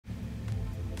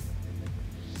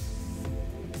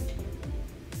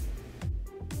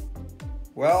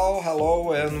Well,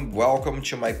 hello and welcome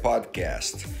to my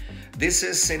podcast. This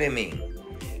is Cineming,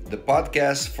 the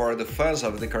podcast for the fans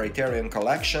of the Criterion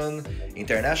collection,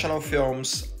 international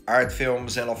films, art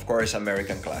films, and of course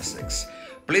American classics.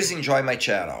 Please enjoy my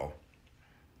channel.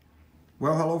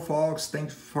 Well, hello folks,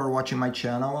 thanks for watching my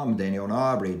channel. I'm Daniel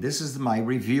Nobre. This is my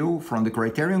review from the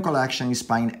Criterion collection,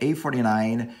 Spine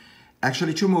A49.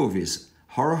 Actually, two movies,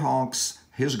 Horror Honks,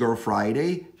 His Girl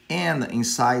Friday, and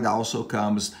inside also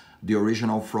comes the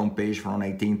original front page from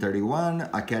 1931,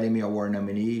 Academy Award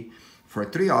nominee for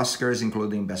 3 Oscars,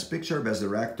 including Best Picture, Best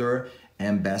Director,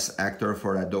 and Best Actor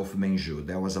for Adolphe Menjou.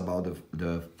 That was about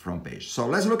the front page. So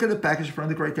let's look at the package from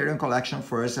the Criterion collection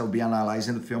first. I'll be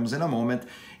analyzing the films in a moment.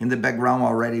 In the background,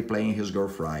 already playing His Girl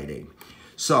Friday.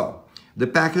 So the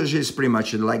package is pretty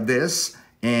much like this,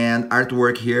 and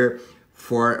artwork here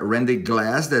for Randy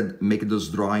Glass that make those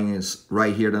drawings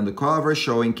right here on the cover,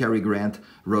 showing Cary Grant,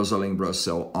 Rosalind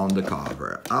Russell on the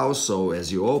cover. Also,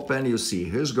 as you open, you see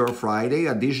His Girl Friday,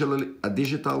 a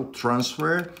digital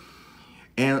transfer,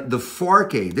 and the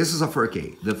 4K. This is a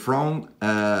 4K.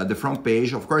 The front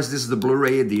page. Of course, this is the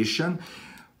Blu-ray edition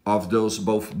of those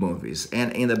both movies.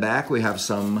 And in the back, we have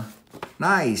some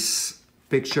nice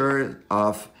picture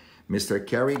of Mr.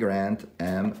 Cary Grant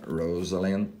and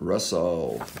Rosalind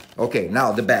Russell. Okay,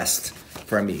 now the best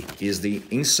for me is the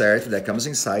insert that comes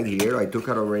inside here. I took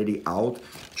it already out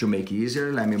to make it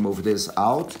easier. Let me move this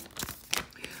out.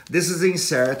 This is the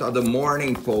insert of the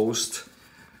Morning Post.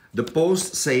 The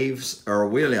Post saves Earl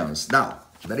Williams. Now,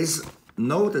 that is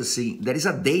noticing, there is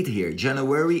a date here,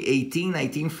 January 18,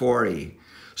 1940.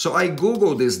 So I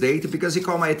Googled this date because it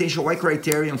caught my attention why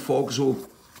Criterion folks will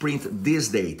print this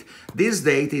date. This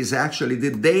date is actually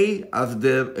the day of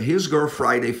the His Girl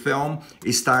Friday film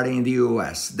starting in the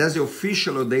US. That's the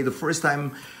official day, the first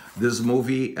time this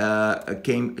movie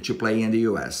came to play in the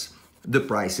US. The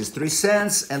price is 3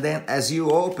 cents, and then as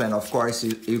you open, of course,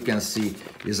 you can see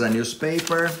is a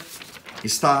newspaper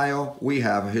style. We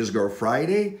have His Girl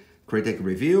Friday, critic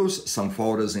reviews, some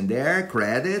photos in there,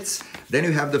 credits. Then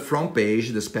you have the front page,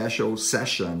 the special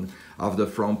session of the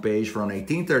front page from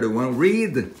 1831.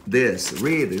 Read this,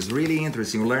 read, it's really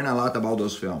interesting. You learn a lot about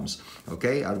those films,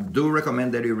 okay? I do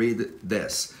recommend that you read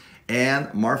this.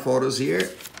 And more photos here.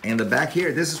 In the back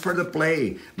here, this is for the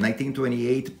play,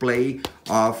 1928 play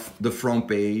of the front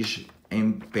page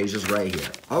and pages right here.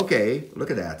 Okay,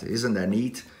 look at that, isn't that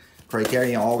neat?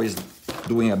 Criterion always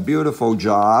doing a beautiful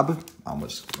job,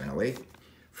 almost went away,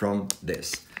 from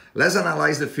this. Let's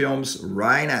analyze the films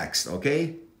right next,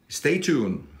 okay? Stay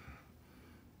tuned.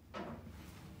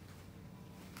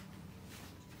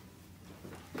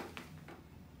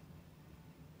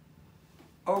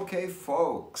 Okay,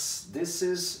 folks, this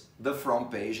is the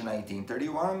front page,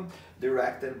 1931,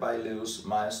 directed by Lewis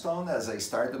Milestone, as I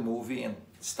start the movie and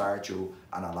start to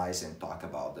analyze and talk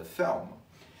about the film.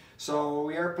 So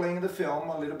we are playing the film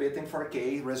a little bit in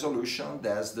 4K resolution,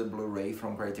 that's the Blu-ray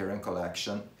from Criterion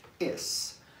Collection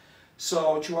is.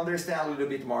 So to understand a little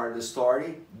bit more the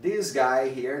story, this guy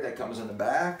here that comes in the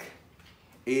back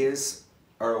is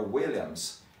Earl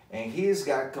Williams, and he's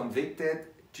got convicted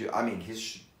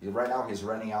right now he's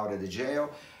running out of the jail.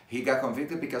 He got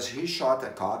convicted because he shot a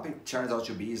cop. It turns out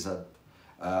to be an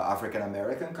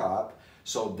African-American cop.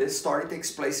 So this story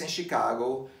takes place in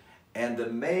Chicago, and the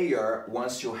mayor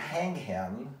wants to hang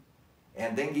him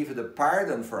and then give the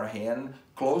pardon for him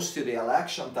close to the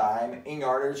election time in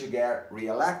order to get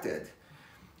reelected.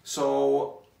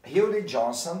 So Hildy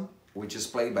Johnson, which is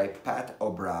played by Pat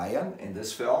O'Brien in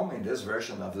this film, in this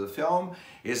version of the film,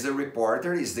 is the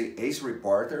reporter, is the ace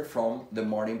reporter from the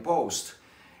Morning Post.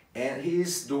 And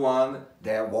he's the one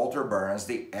that Walter Burns,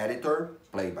 the editor,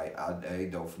 played by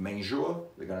Adolphe Menjou.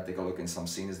 We're gonna take a look in some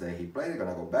scenes that he played. We're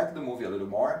gonna go back to the movie a little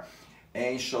more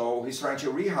and show he's trying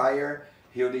to rehire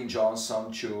Hildy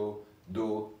Johnson to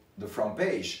do the front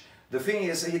page. The thing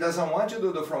is, he doesn't want to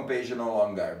do the front page no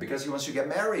longer because he wants to get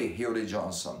married, Hildy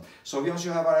Johnson. So he wants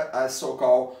to have a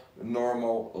so-called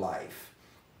normal life.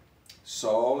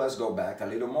 So let's go back a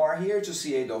little more here to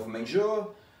see Adolphe Menjou.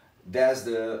 That's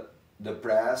the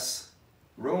press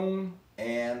room,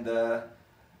 and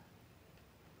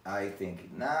I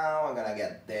think now I'm gonna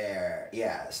get there.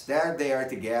 Yes, they're there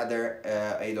together,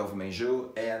 Adolphe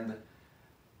Menjou and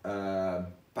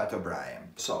Pat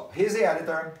O'Brien. So he's the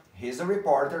editor, he's the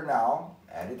reporter now,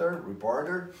 editor,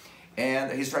 reporter, and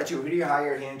he's trying to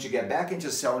rehire him to get back into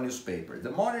sell newspaper.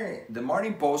 The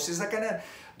Morning Post is a kind of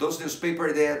those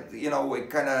newspapers that, you know,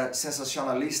 kind of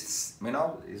sensationalists, you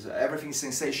know, everything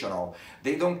sensational.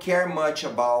 They don't care much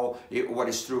about what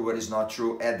is true, what is not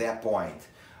true at that point.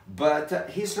 But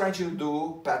he's trying to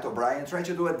do, Pat O'Brien, trying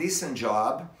to do a decent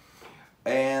job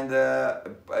and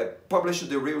publish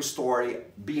the real story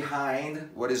behind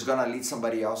what is gonna lead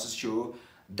somebody else to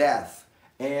death.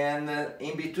 And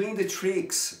in between the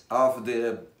tricks of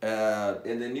the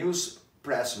in the news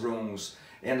press rooms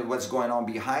and what's going on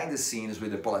behind the scenes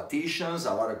with the politicians,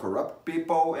 a lot of corrupt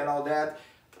people and all that,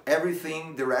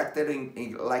 everything directed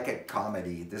in like a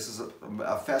comedy. This is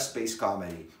a fast-paced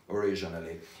comedy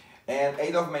originally. And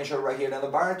Adolphe Menjou right here in the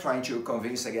bar trying to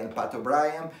convince again Pat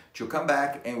O'Brien to come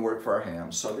back and work for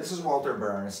him. So this is Walter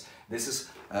Burns, this is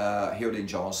Hildy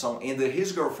Johnson. In the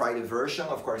His Girl Friday version,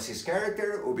 of course, his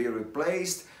character will be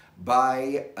replaced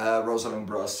by Rosalind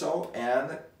Russell,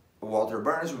 and Walter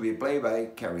Burns will be played by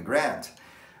Cary Grant.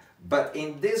 But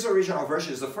in this original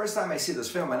version, it's the first time I see this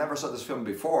film. I never saw this film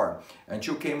before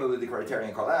until came with the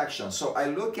Criterion collection. So I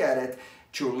look at it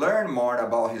to learn more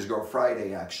about His Girl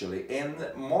Friday actually. And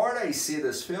more I see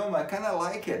this film, I kind of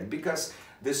like it because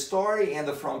the story and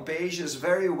the front page is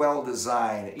very well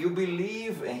designed. You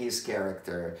believe in his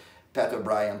character, Pat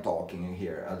O'Brien talking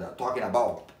here, talking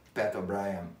about Pat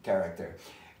O'Brien character.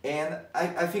 And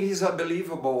I think he's a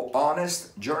believable,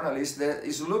 honest journalist that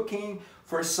is looking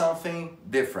for something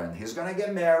different. He's gonna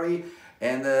get married,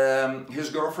 and his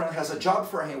girlfriend has a job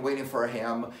for him, waiting for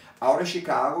him out of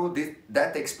Chicago.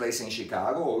 That takes place in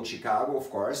Chicago, old Chicago,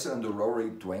 of course, in the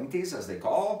roaring 20s, as they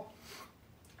call.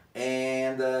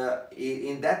 And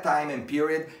in that time and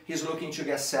period, he's looking to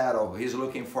get settled. He's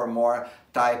looking for more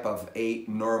type of a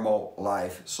normal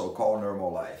life, so-called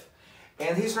normal life.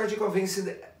 And he's trying to convince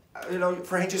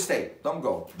for him to stay. Don't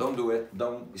go, don't do it,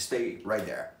 don't stay right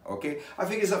there, okay? I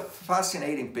think it's a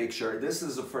fascinating picture. This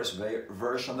is the first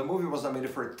version. The movie was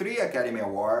nominated for 3 Academy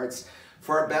Awards.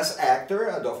 For Best Actor,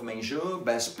 Adolphe Menjou,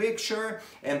 Best Picture,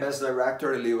 and Best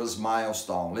Director, Lewis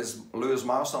Milestone. Lewis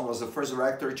Milestone was the first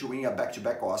director to win a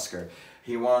back-to-back Oscar.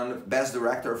 He won Best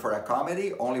Director for a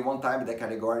comedy. Only one time in the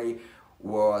category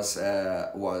was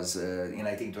in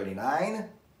 1929.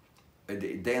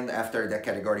 Then after that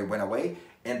category went away.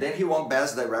 And then he won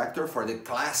Best Director for the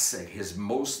classic, his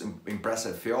most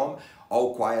impressive film,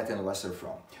 All Quiet on the Western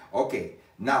Front. Okay,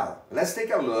 now let's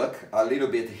take a look a little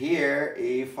bit here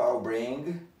if I'll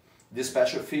bring the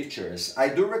special features. I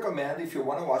do recommend, if you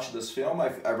want to watch this film,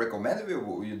 I recommend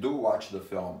you do watch the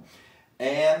film.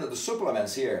 And the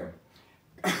supplements here,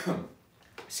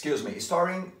 excuse me,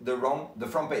 starring the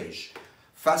front page.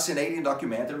 Fascinating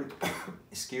documentary,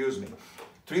 excuse me.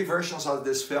 3 versions of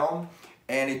this film.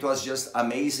 And it was just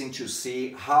amazing to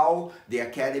see how the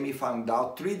Academy found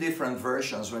out 3 different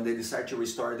versions when they decided to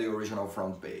restore the original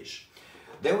front page.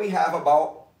 Then we have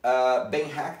about Ben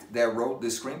Hecht that wrote the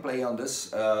screenplay on this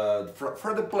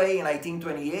for the play in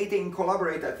 1928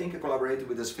 and I think he collaborated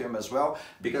with this film as well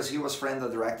because he was friend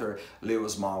of director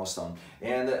Lewis Milestone.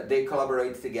 And they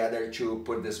collaborated together to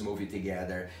put this movie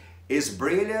together. It's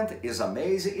brilliant, it's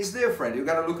amazing, it's different. You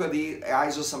gotta look at the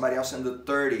eyes of somebody else in the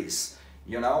 30s.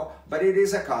 You know, but it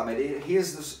is a comedy. Here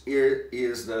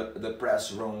is the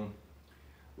press room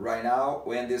right now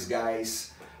when this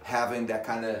guy's having that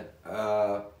kind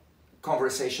of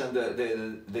conversation.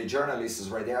 The journalist is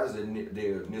right there, the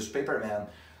newspaperman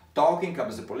talking,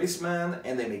 comes the policeman,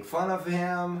 and they make fun of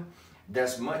him.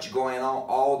 There's much going on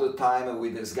all the time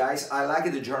with these guys. I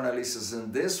like the journalists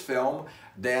in this film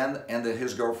than in the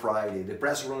His Girl Friday. The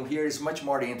press room here is much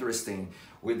more interesting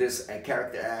with these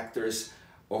character actors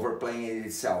overplaying it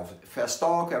itself. Fast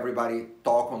talk, everybody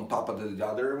talk on top of the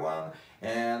other one,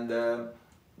 and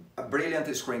a brilliant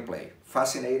screenplay.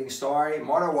 Fascinating story.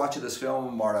 More I watch this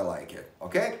film, more I like it,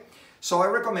 okay? So I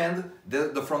recommend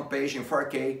the front page in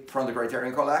 4K from the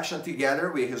Criterion Collection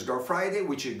together with His Girl Friday,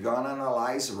 which you're gonna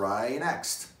analyze right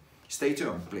next. Stay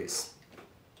tuned, please.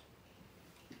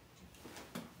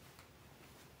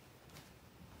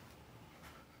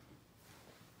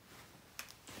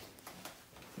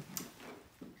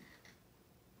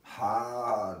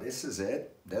 Ah, this is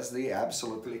it. That's the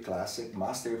absolutely classic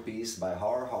masterpiece by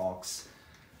Howard Hawks,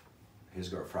 His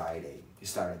Girl Friday. He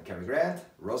starred Cary Grant,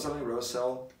 Rosalind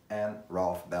Russell, and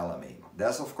Ralph Bellamy.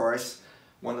 That's, of course,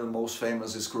 one of the most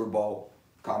famous screwball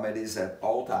comedies at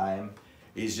all time.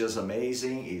 It's just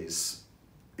amazing.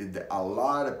 A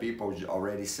lot of people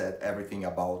already said everything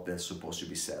about that's supposed to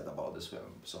be said about this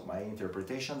film. So my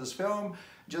interpretation of this film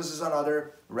just is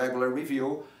another regular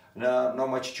review. Not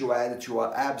much to add to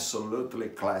an absolutely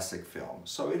classic film.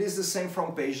 So it is the same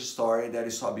front page story that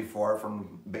you saw before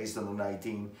based on the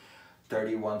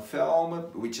 1931 film,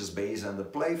 which is based on the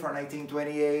play for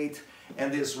 1928.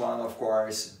 And this one, of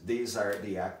course, these are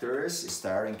the actors,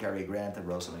 starring Cary Grant and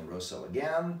Rosalind Russell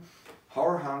again.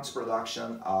 Howard Hawks'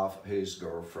 production of His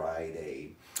Girl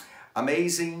Friday.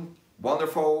 Amazing,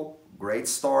 Wonderful, great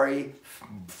story,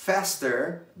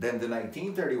 faster than the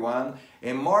 1931,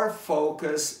 and more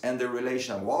focused on the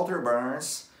relation of Walter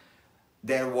Burns,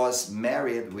 that was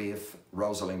married with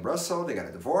Rosalind Russell. They got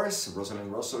a divorce.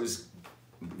 Rosalind Russell is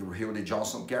Hildy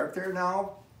Johnson character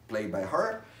now, played by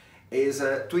her.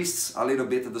 Twists a little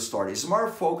bit of the story. It's more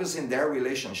focused in their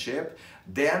relationship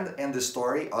than in the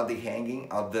story of the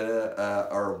hanging of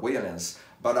the Williams,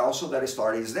 but also that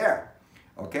story is there,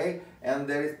 okay? And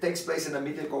it takes place in the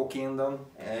mythical kingdom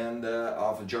and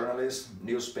of journalists,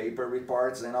 newspaper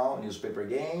reports and all, newspaper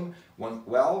game.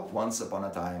 Once upon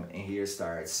a time, and here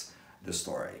starts the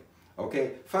story.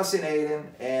 Okay,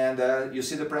 fascinating, and you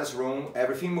see the press room,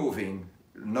 everything moving.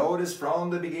 Notice from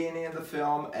the beginning of the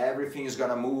film, everything is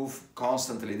gonna move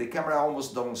constantly. The camera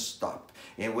almost don't stop.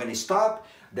 And when it stops,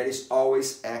 there is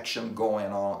always action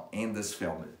going on in this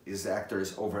film. Is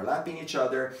actors overlapping each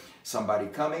other, somebody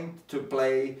coming to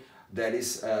play. That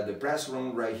is the press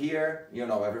room right here, you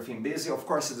know, everything busy. Of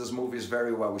course, this movie is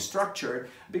very well structured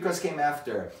because came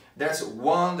after. There's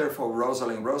wonderful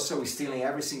Rosalind Russell stealing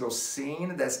every single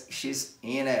scene that she's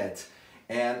in it.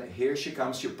 And here she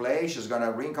comes to play. She's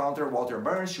gonna re-encounter Walter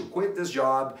Burns. She'll quit this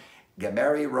job, get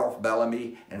married Ralph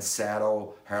Bellamy, and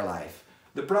settle her life.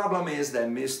 The problem is that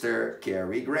Mr.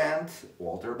 Cary Grant,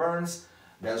 Walter Burns,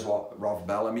 that's Ralph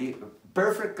Bellamy,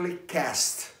 perfectly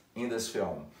cast in this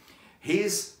film.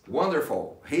 He's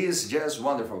wonderful. He's just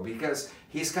wonderful because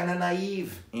he's kind of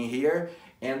naive in here.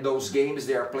 And those games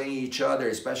they are playing each other,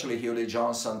 especially Hildy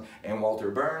Johnson and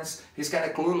Walter Burns, he's kind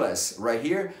of clueless right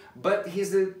here, but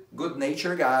he's the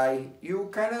good-natured guy. You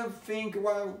kind of think,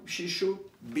 well, she should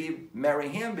be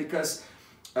marrying him because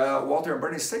Walter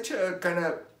Burns is such a kind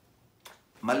of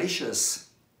malicious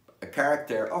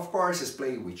character. Of course, he's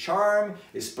playing with charm,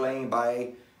 is playing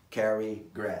by Cary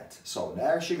Grant. So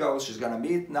there she goes, she's gonna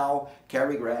meet now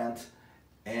Cary Grant,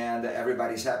 and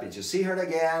everybody's happy to see her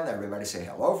again. Everybody say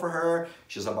hello for her.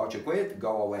 She's about to quit,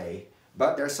 go away.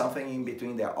 But there's something in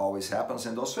between that always happens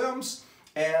in those films,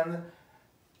 and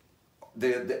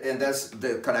that's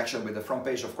the connection with the front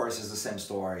page. Of course, is the same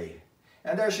story.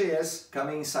 And there she is,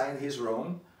 coming inside his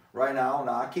room right now,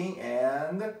 knocking,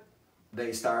 and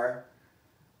they start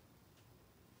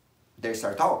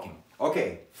talking.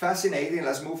 Okay, fascinating.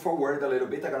 Let's move forward a little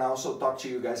bit. I'm gonna also talk to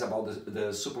you guys about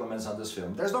the supplements on this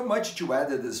film. There's not much to add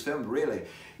to this film, really.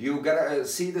 You gotta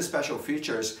see the special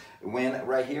features when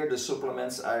right here the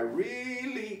supplements are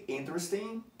really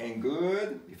interesting and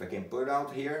good. If I can put it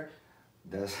out here,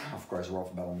 there's of course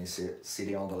Ralph Bellamy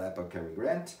sitting on the lap of Cary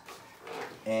Grant.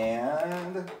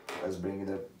 And let's bring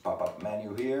the pop-up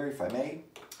menu here, if I may.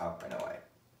 Up and away.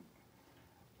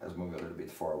 Let's move a little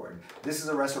bit forward. This is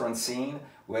a restaurant scene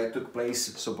where it took place,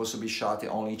 supposed to be shot in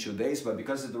only 2 days, but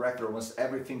because the director wants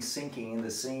everything sinking in the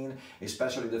scene,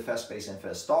 especially the fast pace and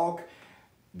fast talk,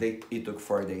 it took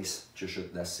 4 days to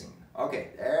shoot that scene. Okay,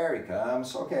 there it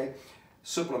comes. Okay,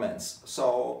 supplements.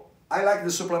 So I like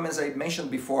the supplements I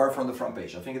mentioned before from the front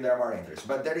page. I think they're more interesting.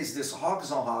 But there is this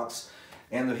Hawks on Hawks,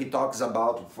 and he talks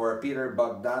about for Peter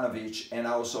Bogdanovich and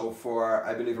also for,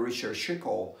 I believe, Richard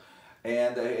Schickel.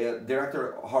 And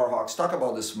director Howard Hawks talk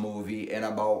about this movie and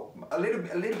about a little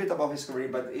bit about his career,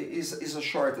 but it's a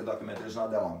short documentary, it's not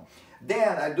that long.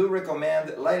 Then I do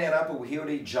recommend Lighting Up with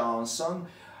Hildy Johnson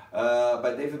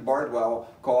by David Bardwell,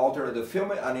 co-author of the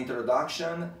film, an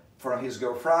introduction from his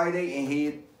Girl Friday, and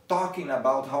he talking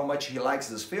about how much he likes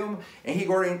this film, and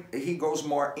he goes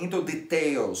more into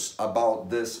details about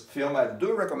this film. I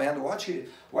do recommend watch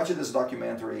this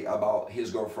documentary about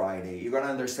his Girl Friday. You're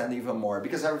gonna understand even more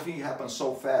because everything happens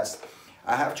so fast.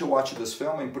 I have to watch this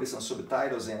film and put some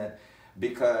subtitles in it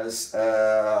because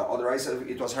otherwise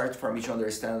it was hard for me to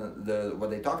understand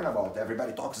what they're talking about.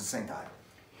 Everybody talks at the same time.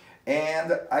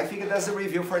 And I think that's the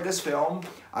review for this film.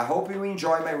 I hope you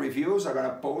enjoy my reviews. I'm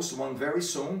gonna post one very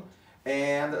soon.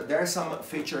 And there are some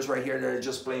features right here that are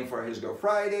just playing for his Girl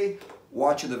Friday.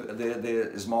 Watch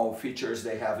the small features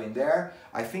they have in there.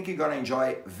 I think you're gonna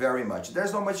enjoy very much.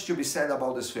 There's not much to be said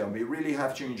about this film. You really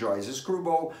have to enjoy. It's a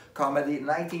screwball comedy,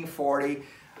 1940.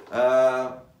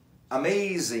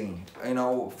 Amazing, you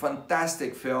know,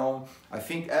 fantastic film. I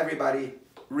think everybody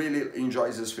really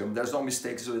enjoys this film. There's no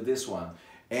mistakes with this one.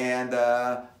 And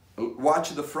watch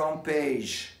the front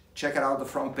page. Check it out, the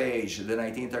front page, the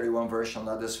 1931 version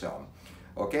of this film.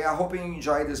 Okay, I hope you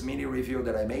enjoyed this mini review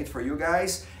that I made for you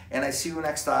guys, and I see you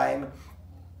next time,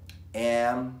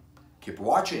 and keep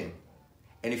watching.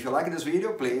 And if you like this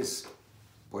video, please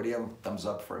put a thumbs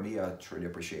up for me. I truly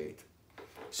appreciate it.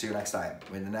 See you next time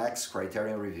with the next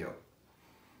Criterion review.